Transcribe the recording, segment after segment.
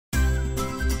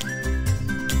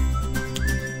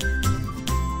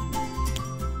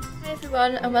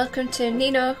everyone and welcome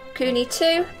to Kuni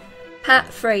II Part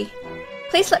 3.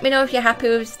 Please let me know if you're happy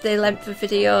with the length of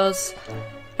videos,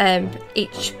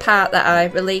 each part that I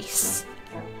release.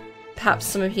 Perhaps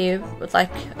some of you would like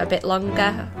a bit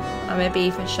longer or maybe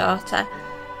even shorter.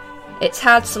 It's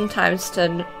hard sometimes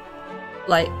to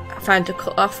find a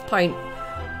cut-off point,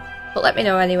 but let me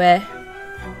know anyway.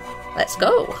 Let's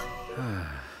go!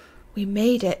 We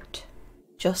made it.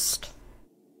 Just...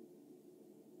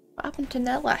 What happened to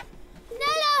Nella?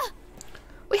 Nella!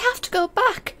 We have to go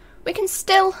back. We can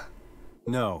still...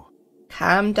 No.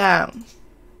 Calm down.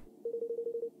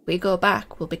 We go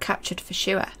back, we'll be captured for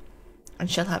sure. And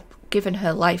she'll have given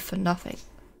her life for nothing.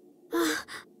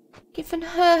 Given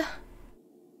her...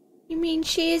 You mean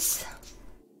she's...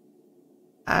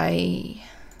 I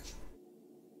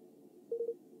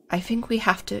think we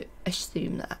have to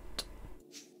assume that.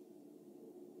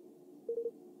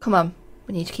 Come on,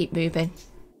 we need to keep moving.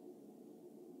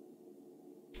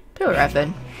 Poor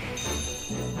Evan.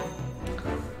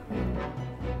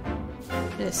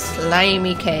 This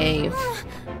slimy cave.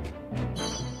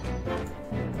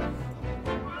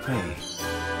 Hey.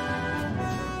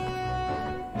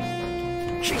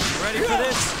 Ready for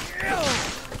this?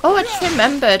 Oh, I just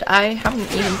remembered I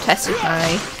haven't even tested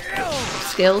my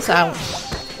skills out.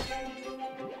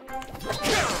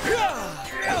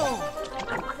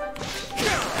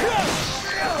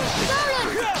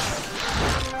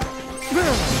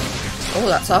 Oh,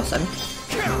 that's awesome.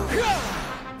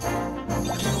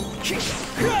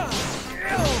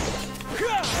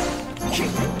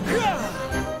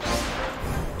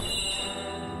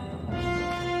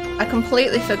 I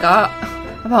completely forgot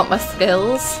about my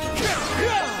skills.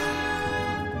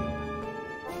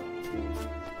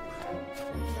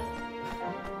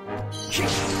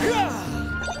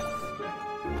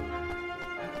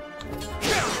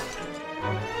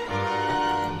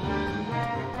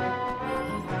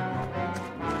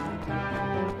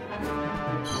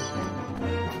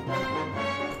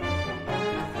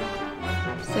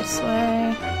 This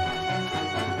way.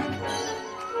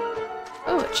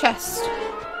 Oh, a chest.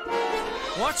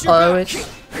 Oh, it's...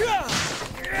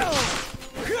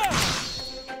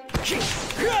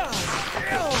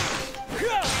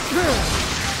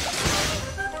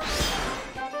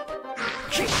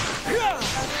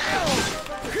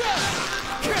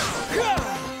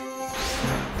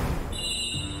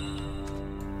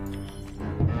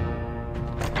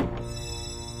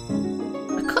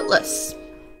 a cutlass.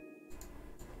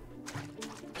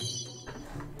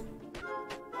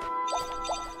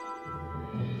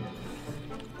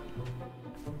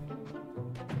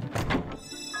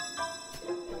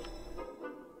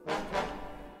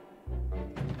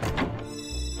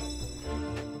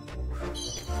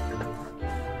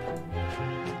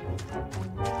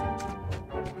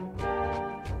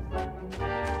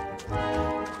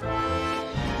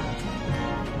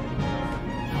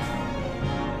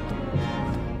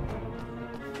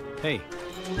 Hey.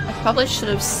 I probably should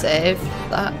have saved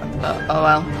that, but oh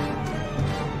well.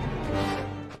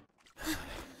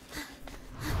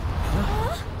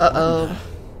 Uh-oh.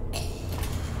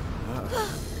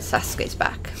 Sasuke's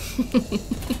back.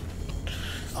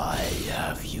 I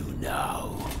have you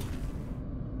now.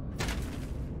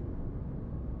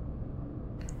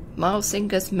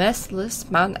 Malsinger's merciless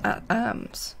man at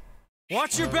arms.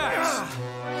 Watch your backs!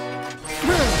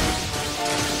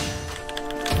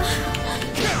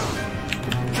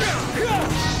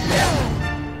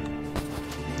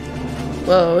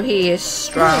 Whoa, he is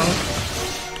strong.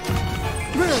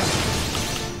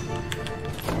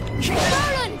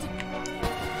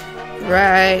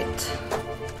 Right.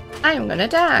 I am gonna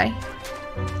die.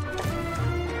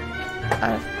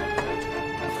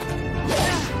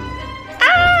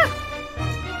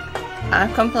 I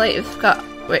completely forgot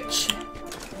which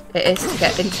it is to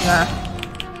get into that.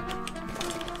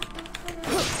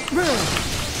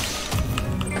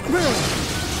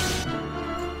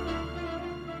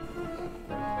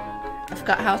 I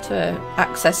forgot how to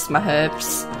access my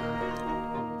herbs.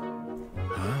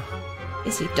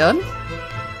 Is he done?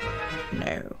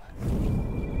 No.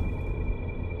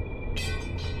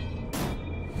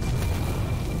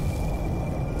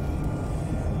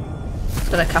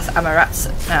 I'm gonna cast Amarats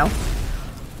now.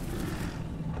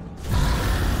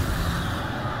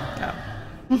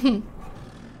 Oh.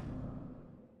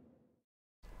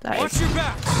 That is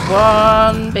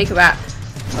one big rat.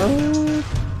 Oh.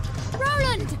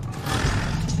 Roland!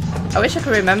 I wish I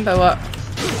could remember what.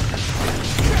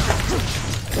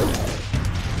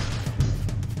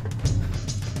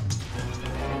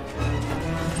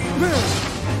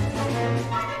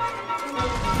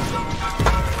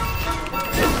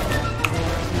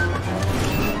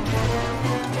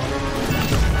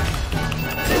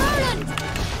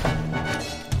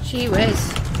 Gee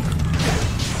whiz.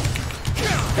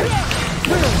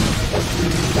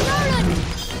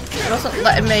 It wasn't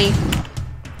letting me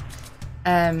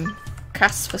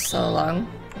cast for so long.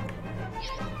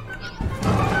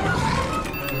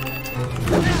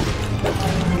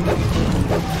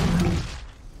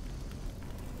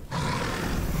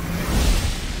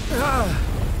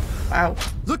 Wow.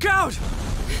 Look out!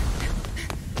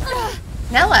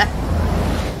 Nella!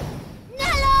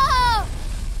 Nella!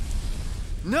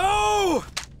 No!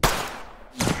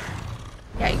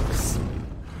 Yikes.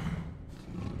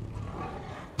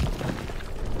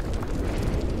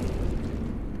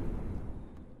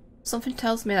 Something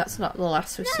tells me that's not the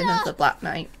last we've seen of the Black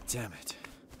Knight. Damn it.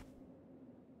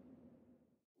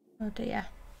 Oh dear.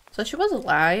 So she was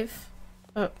alive.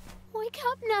 Oh. Wake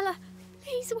up, Nella.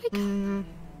 Please wake up.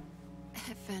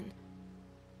 Heaven.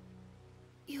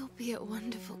 You'll be a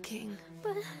wonderful king.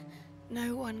 But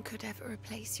No one could ever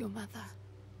replace your mother.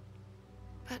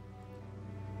 But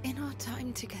in our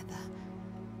time together,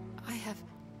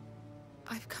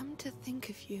 I've come to think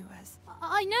of you as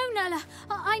I know, Nella.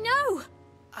 I know.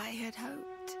 I had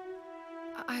hoped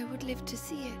I would live to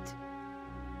see it.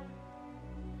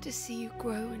 To see you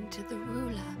grow into the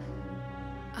ruler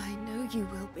I know you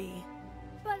will be.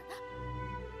 But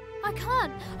I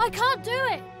can't do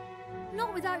it.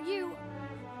 Not without you.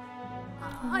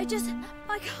 I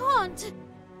can't.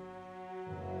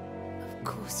 Of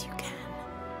course you can.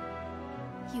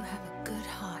 You have a good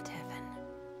heart, Evan.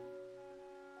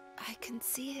 I can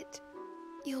see it.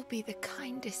 You'll be the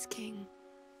kindest king,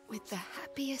 with the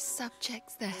happiest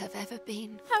subjects there have ever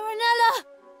been. Nella!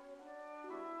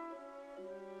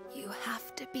 You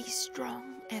have to be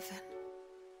strong, Evan.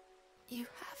 You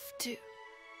have to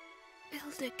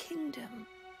build a kingdom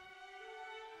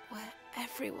where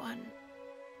everyone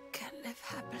can live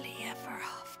happily ever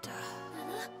after.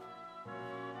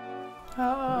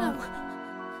 Oh. No.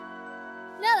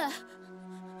 Nella!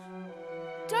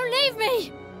 Don't leave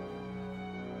me!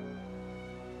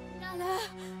 Nella!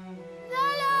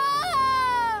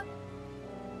 Nella!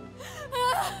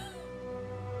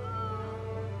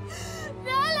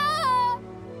 Nella!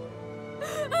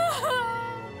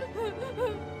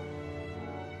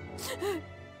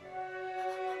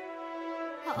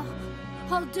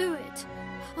 I'll do it.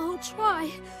 I'll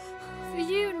try. For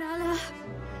you, Nella.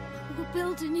 We'll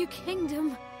build a new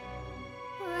kingdom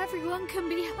where everyone can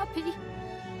be happy.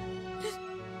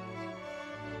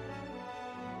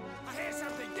 I hear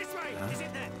something! This way! Huh? Is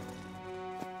it there?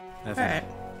 Evan, alright.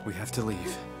 We have to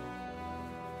leave.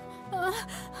 Nella!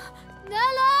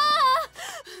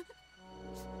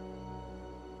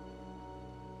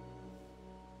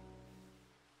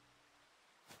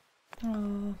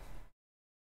 Oh.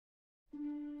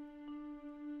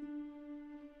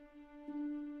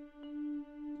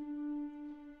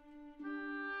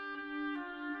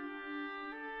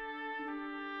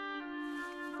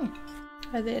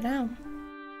 Are they now?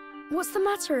 What's the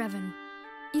matter, Evan?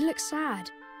 You look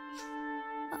sad.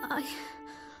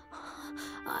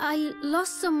 I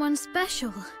lost someone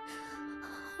special.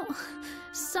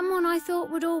 Someone I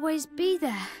thought would always be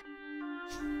there.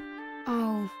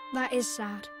 Oh, that is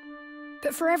sad.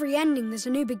 But for every ending, there's a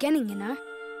new beginning, you know?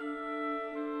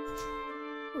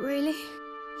 Really?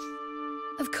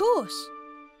 Of course.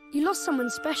 You lost someone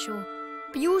special,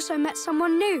 but you also met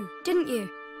someone new, didn't you?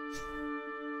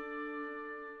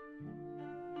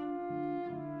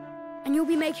 And you'll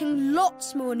be making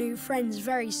lots more new friends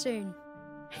very soon.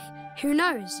 Who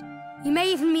knows? You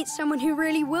may even meet someone who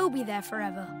really will be there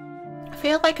forever. I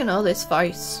feel like I know this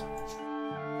voice.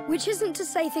 Which isn't to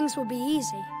say things will be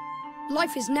easy.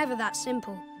 Life is never that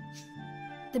simple.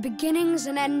 The beginnings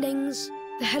and endings,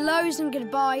 the hellos and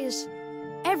goodbyes,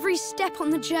 every step on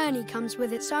the journey comes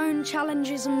with its own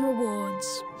challenges and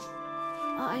rewards.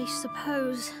 I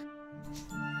suppose.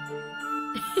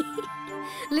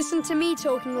 Listen to me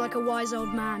talking like a wise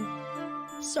old man.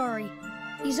 Sorry,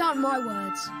 these aren't my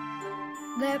words.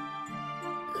 They're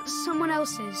someone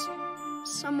else's.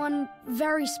 Someone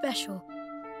very special.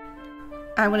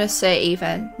 I'm gonna say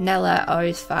even Nella or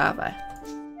his father.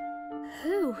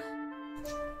 Who?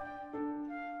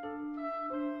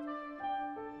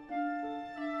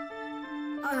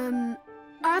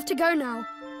 I have to go now,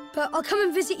 but I'll come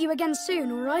and visit you again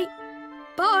soon, all right?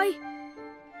 Bye.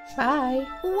 Bye.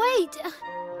 Wait!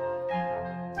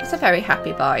 He's a very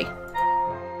happy boy.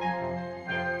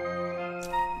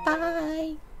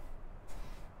 Bye.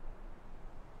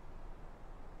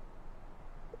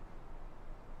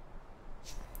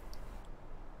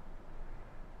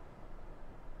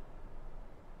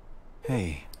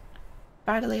 Hey.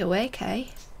 Barely awake, eh?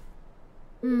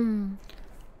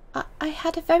 I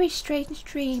had a very strange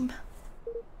dream.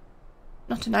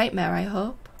 Not a nightmare, I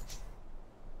hope.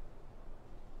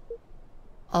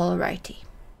 Alrighty.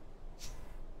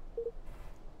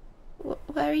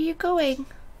 Where are you going?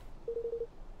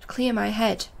 To clear my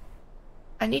head.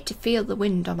 I need to feel the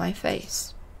wind on my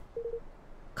face.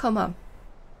 Come on.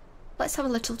 Let's have a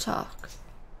little talk.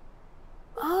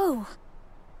 Oh.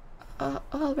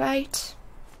 Alright.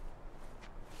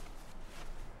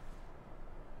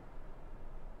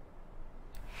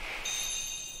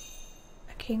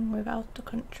 A king without a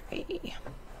country.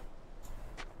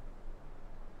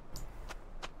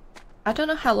 I don't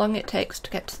know how long it takes to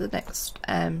get to the next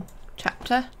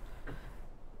chapter.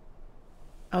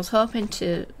 I was hoping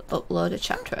to upload a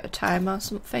chapter at a time or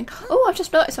something. Oh, I've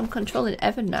just noticed I'm controlling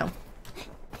Evan now.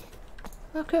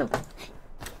 Oh, cool.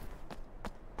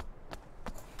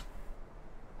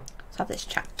 Let's have this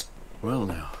chat. Well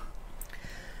now.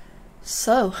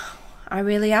 So, I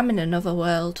really am in another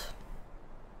world.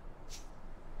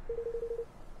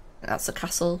 That's a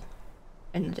castle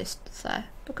in the distance there.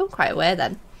 We've come quite a way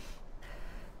then.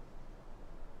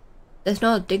 There's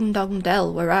no Ding Dong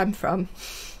Dell where I'm from.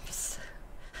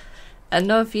 And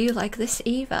no view like this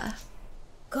either.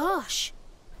 Gosh.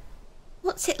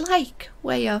 What's it like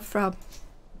where you're from?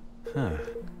 Huh.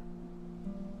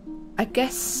 I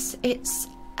guess it's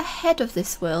ahead of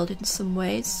this world in some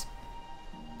ways.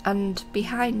 And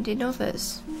behind in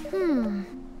others.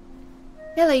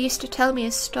 Nella used to tell me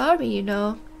a story, you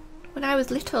know, when I was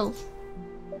little.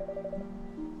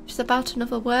 It's about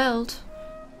another world.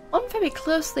 One very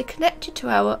closely connected to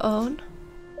our own.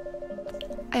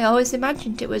 I always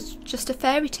imagined it was just a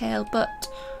fairy tale, but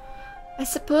I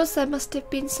suppose there must have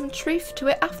been some truth to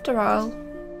it after all.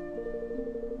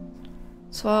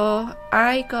 So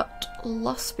I got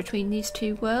lost between these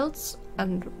two worlds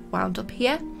and wound up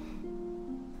here.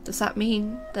 Does that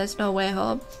mean there's no way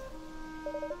home?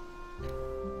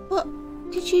 What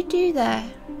did you do there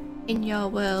in your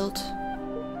world?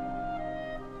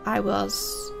 I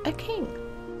was a king.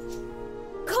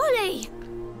 Golly!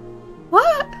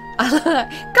 What?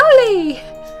 Golly!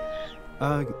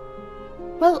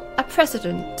 Well, a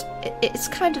president. It's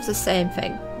kind of the same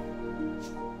thing.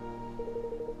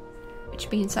 Which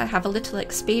means I have a little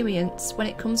experience when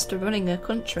it comes to running a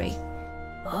country.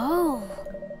 Oh.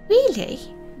 Really?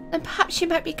 Then perhaps you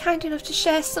might be kind enough to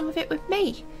share some of it with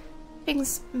me.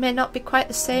 Things may not be quite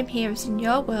the same here as in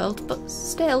your world, but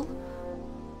still.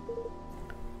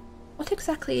 What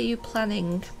exactly are you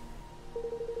planning?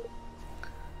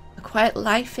 A quiet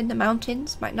life in the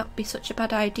mountains might not be such a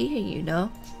bad idea, you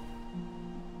know.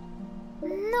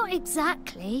 Not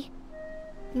exactly.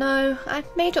 No, I've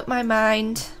made up my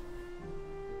mind.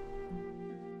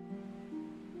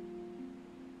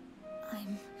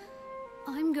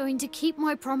 I'm going to keep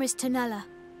my promise to Nella.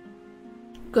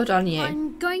 Good on you.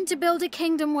 I'm going to build a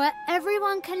kingdom where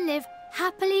everyone can live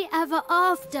happily ever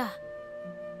after.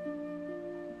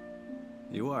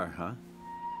 You are, huh?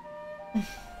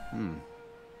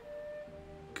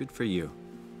 Good for you.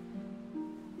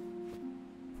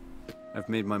 I've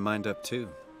made my mind up too.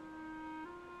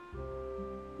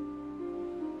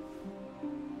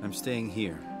 I'm staying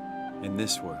here, in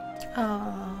this world.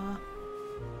 Aww.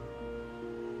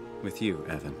 With you,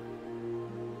 Evan.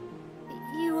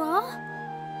 You are?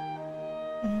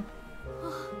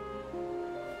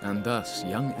 And thus,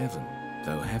 young Evan,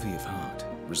 though heavy of heart,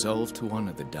 resolved to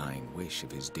honor the dying wish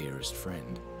of his dearest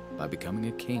friend by becoming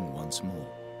a king once more.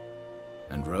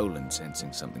 And Roland,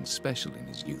 sensing something special in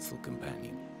his youthful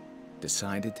companion,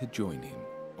 decided to join him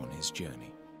on his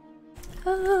journey.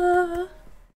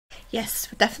 Yes,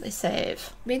 we'll definitely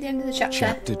save. Read the end of the chapter.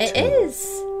 Chapter 2. It is!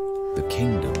 The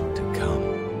kingdom to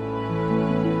come.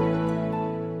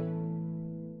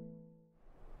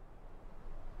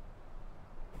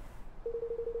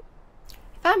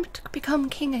 If I'm to become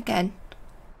king again,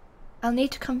 I'll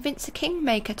need to convince a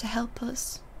kingmaker to help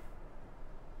us.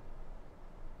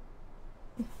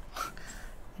 I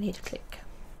need to click.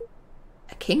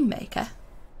 A kingmaker?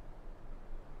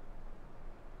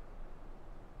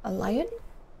 A lion?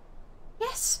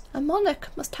 Yes, a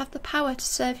monarch must have the power to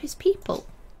serve his people.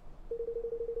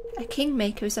 A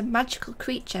kingmaker is a magical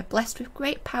creature blessed with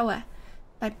great power.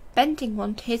 By bending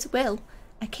one to his will,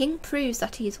 a king proves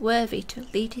that he is worthy to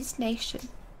lead his nation.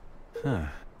 Huh.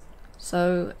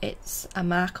 So it's a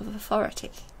mark of authority.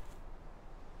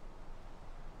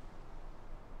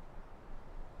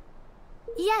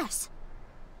 Yes.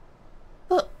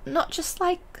 But not just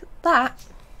like that.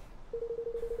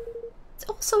 It's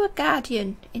also a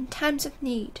guardian in times of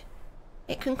need.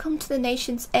 It can come to the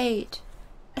nation's aid.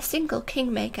 A single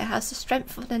kingmaker has the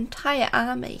strength of an entire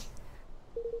army.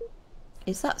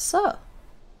 Is that so?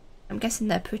 I'm guessing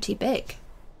they're pretty big.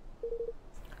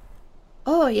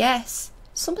 Oh yes,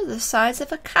 some of the size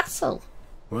of a castle.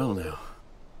 Well now.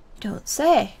 You don't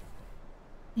say.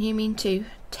 You mean to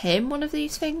tame one of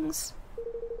these things?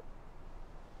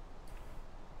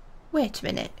 Wait a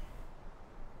minute.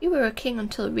 You were a king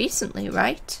until recently,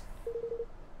 right?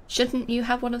 Shouldn't you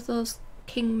have one of those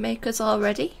kingmakers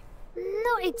already?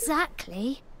 Not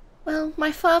exactly. Well,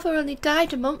 my father only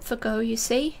died a month ago, you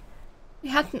see. We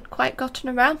hadn't quite gotten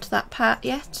around to that part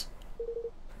yet.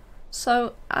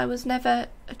 So I was never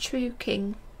a true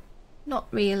king. Not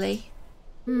really.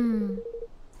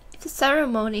 If the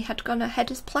ceremony had gone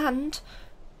ahead as planned,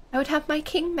 I would have my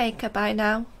kingmaker by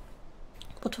now.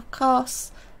 But of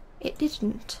course, it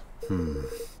didn't.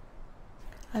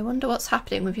 I wonder what's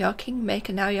happening with your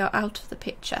kingmaker now you're out of the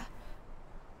picture.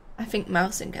 I think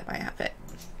Mousinger might have it.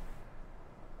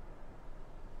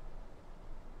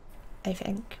 I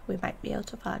think we might be able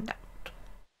to find out.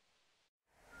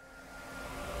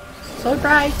 So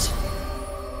bright!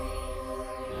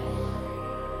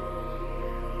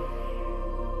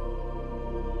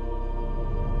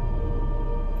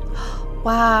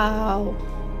 Wow!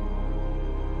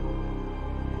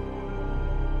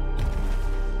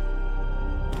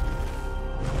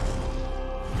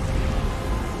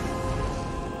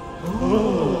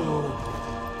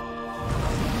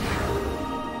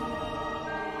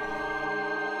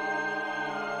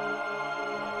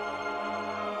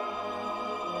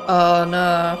 Oh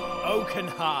no.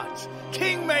 Oakenheart,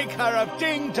 Kingmaker of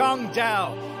Ding Dong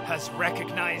Dell, has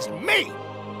recognized me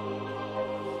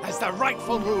as the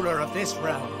rightful ruler of this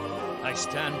realm. I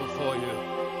stand before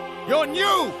you, your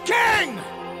new king!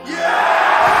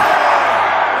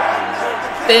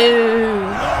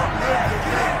 Boom!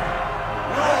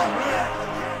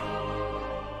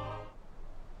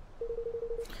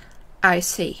 I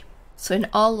see. So in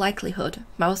all likelihood,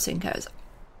 Mousinger has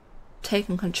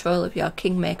taken control of your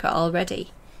kingmaker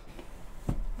already.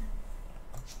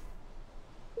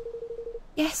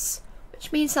 Yes,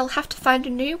 which means I'll have to find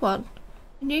a new one.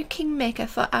 A new kingmaker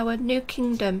for our new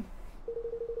kingdom.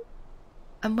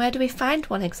 And where do we find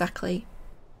one exactly?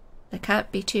 There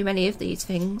can't be too many of these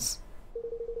things.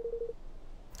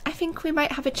 I think we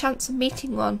might have a chance of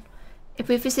meeting one if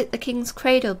we visit the King's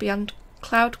Cradle beyond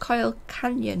Cloud Coil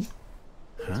Canyon.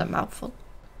 That's a mouthful.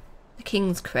 The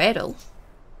King's Cradle?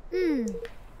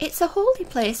 It's a holy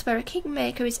place where a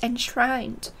kingmaker is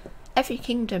enshrined. Every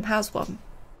kingdom has one.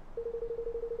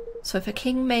 So if a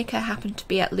kingmaker happened to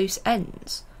be at loose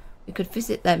ends, we could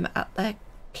visit them at their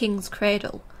King's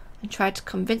Cradle and try to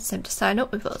convince them to sign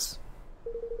up with us.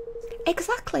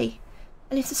 Exactly.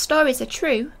 And if the stories are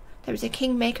true, there is a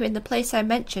kingmaker in the place I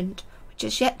mentioned, which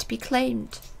is yet to be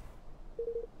claimed.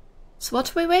 So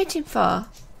what are we waiting for?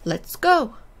 Let's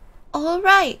go. All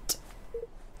right.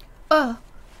 Oh,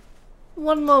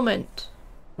 one moment.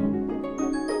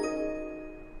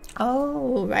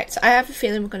 Oh, right. So I have a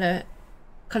feeling we're going to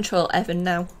control Evan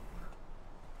now.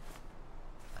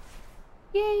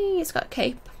 Yay, he's got a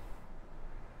cape.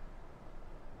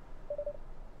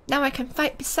 Now I can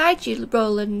fight beside you,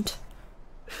 Roland.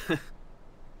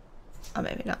 Or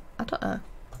maybe not. I don't know.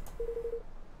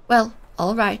 Well,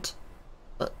 alright.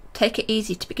 But take it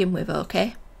easy to begin with,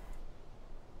 okay?